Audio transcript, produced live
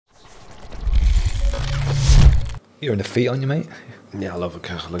You're in the feet, aren't you, mate? Yeah, I love a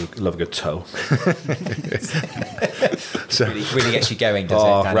good toe. So really gets you going, does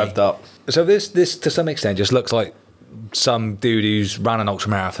it, Danny? Revved up. So this to some extent just looks like some dude who's ran an ultra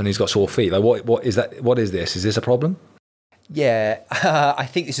marathon who's got sore feet. Like what is that? What is this? Is this a problem? Yeah, I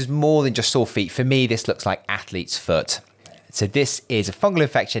think this is more than just sore feet. For me, this looks like athlete's foot. So this is a fungal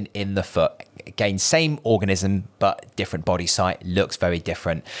infection in the foot. Again, same organism, but different body site, looks very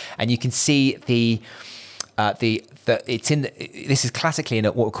different. And you can see this is classically in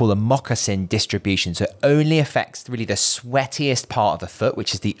what we call a moccasin distribution. So it only affects really the sweatiest part of the foot,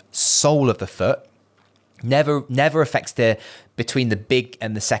 which is the sole of the foot. Never affects the between the big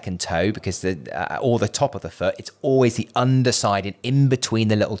and the second toe, because or the top of the foot. It's always the underside and in between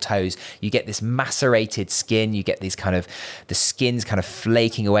the little toes. You get this macerated skin. You get these the skin's kind of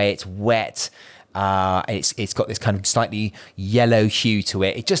flaking away. It's wet. It's got this kind of slightly yellow hue to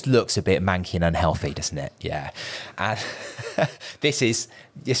it. It just looks a bit manky and unhealthy, doesn't it? Yeah. And this is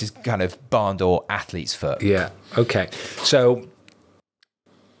kind of barn door athlete's foot. Yeah. Okay. So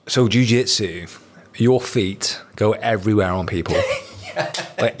jiu-jitsu, your feet go everywhere on people.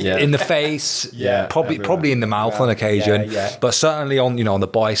 In the face, probably in the mouth on occasion, but certainly on the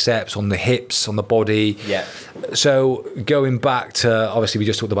biceps, on the hips, on the body. Yeah. So going back to, obviously we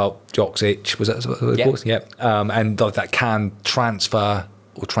just talked about jock's itch, was that what it was? Yeah. And that can transfer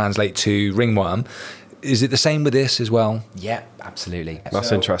or translate to ringworm. Is it the same with this as well? Yeah, absolutely.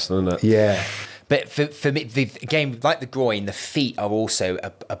 That's interesting, isn't it? Yeah. But for me, again, like the groin, the feet are also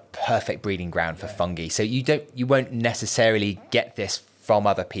a perfect breeding ground for fungi. So you won't necessarily get this from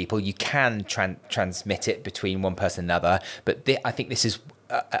other people. You can transmit it between one person and another. But I think this is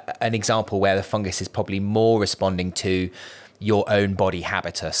an example where the fungus is probably more responding to your own body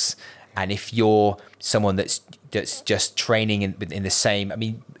habitus. And if you're someone that's just training in the same, I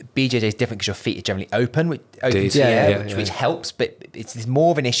mean, BJJ is different because your feet are generally open to the air, which helps, but it's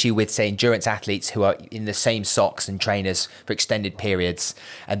more of an issue with, say, endurance athletes who are in the same socks and trainers for extended periods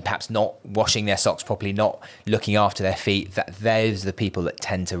and perhaps not washing their socks properly, not looking after their feet. Those are the people that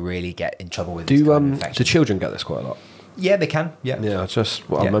tend to really get in trouble with this kind of infection. Do children get this quite a lot? Yeah, they can. Yeah.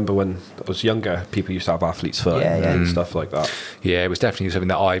 I remember when I was younger, people used to have athlete's foot and stuff like that. Yeah, it was definitely something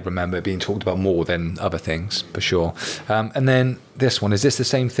that I remember being talked about more than other things, for sure. And then this one, is this the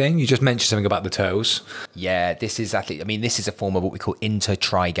same thing? You just mentioned something about the toes. Yeah, this is a form of what we call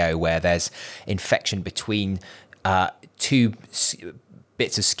intertrigo, where there's infection between two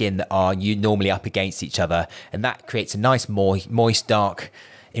bits of skin that are normally up against each other, and that creates a nice moist, dark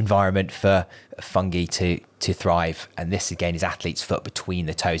environment for fungi to thrive. And this again is athlete's foot between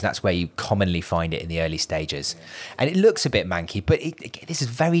the toes. That's where you commonly find it in the early stages, and it looks a bit manky, but this is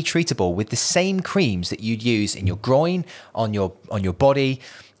very treatable with the same creams that you'd use in your groin, on your body.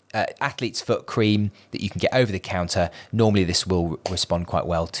 Athlete's foot cream that you can get over the counter. Normally this will respond quite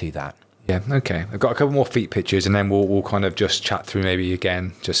well to that. Yeah, okay. I've got a couple more feet pictures, and then we'll kind of just chat through maybe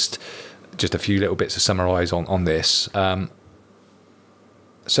again just a few little bits to summarize on this.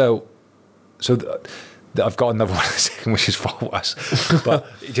 So I've got another one which is far worse. But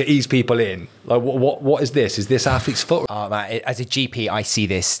to ease people in, like what is this? Is this athlete's foot? Oh man, as a GP, I see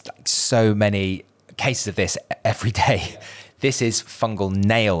this, like, so many cases of this every day. This is fungal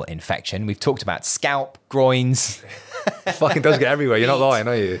nail infection. We've talked about scalp, groins. It fucking does get everywhere. You're not lying,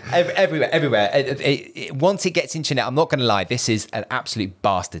 are you? Everywhere. Once it gets into your nail, I'm not going to lie, this is an absolute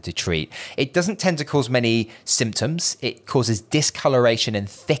bastard to treat. It doesn't tend to cause many symptoms. It causes discoloration and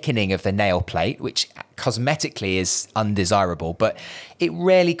thickening of the nail plate, which cosmetically is undesirable, but it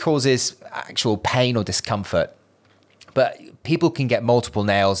rarely causes actual pain or discomfort. But people can get multiple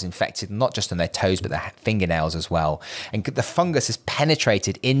nails infected, not just on their toes, but their fingernails as well. And the fungus has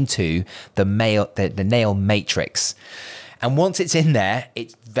penetrated into the nail matrix. And once it's in there,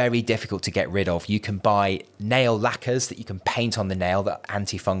 it's very difficult to get rid of. You can buy nail lacquers that you can paint on the nail that are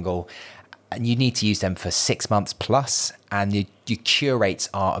antifungal, and you need to use them for 6 months plus, and your cure rates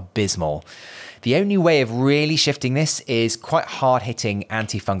are abysmal. The only way of really shifting this is quite hard-hitting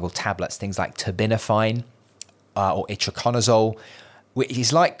antifungal tablets, things like terbinafine, or itraconazole, which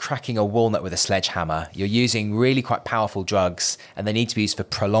is like cracking a walnut with a sledgehammer. You're using really quite powerful drugs, and they need to be used for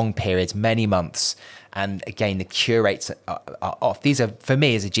prolonged periods, many months. And again, the cure rates are off. These are, for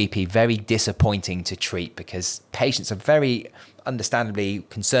me as a GP, very disappointing to treat, because patients are very understandably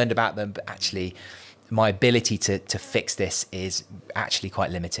concerned about them, but actually my ability to fix this is actually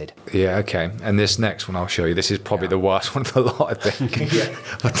quite limited. Yeah, okay. And this next one I'll show you, this is probably the worst one of the lot, I think.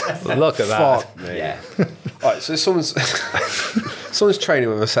 Look at that. Fuck me. Yeah. All right, so someone's training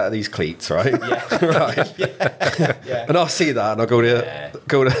with a set of these cleats, right? Yeah. Right. Yeah. And I'll see that, and I'll go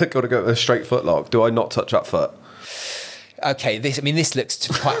to a straight foot lock. Do I not touch that foot? Okay, this looks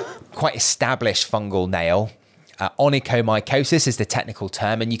to quite established fungal nail. Onychomycosis is the technical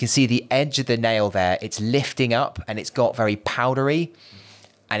term, and you can see the edge of the nail there. It's lifting up, and it's got very powdery,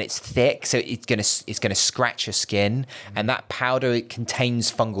 and it's thick, so it's gonna scratch your skin. And that powder, it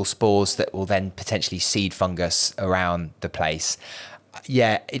contains fungal spores that will then potentially seed fungus around the place.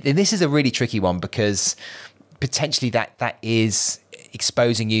 Yeah, and this is a really tricky one because potentially that is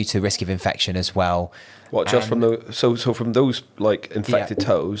exposing you to risk of infection as well. What, just from from those like infected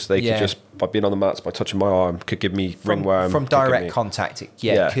toes, they could just, by being on the mats, by touching my arm, could give me ringworm. From direct contact, it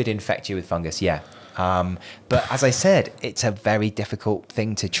could infect you with fungus, but as I said, it's a very difficult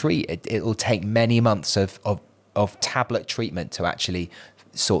thing to treat. It will take many months of tablet treatment to actually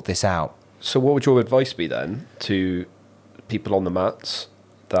sort this out. So what would your advice be then to people on the mats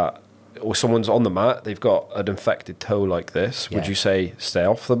or someone's on the mat, they've got an infected toe like this? Would you say stay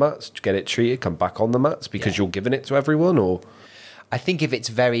off the mats, get it treated, come back on the mats because you're giving it to everyone? Or I think if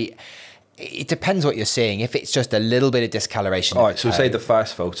it's it depends what you're seeing. If it's just a little bit of discoloration. All right, so say the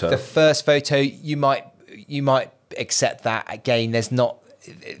first photo. The first photo, you might accept that. Again, it's not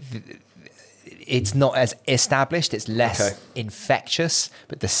as established, it's less infectious.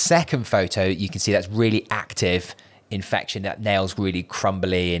 But the second photo, you can see that's really active infection. That nail's really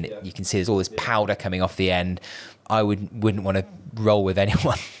crumbly, and you can see there's all this powder coming off the end. I wouldn't want to roll with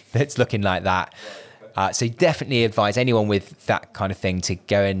anyone that's looking like that. So definitely advise anyone with that kind of thing to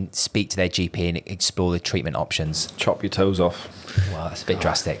go and speak to their GP and explore the treatment options. Chop your toes off. Well, that's a bit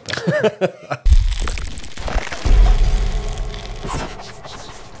drastic. But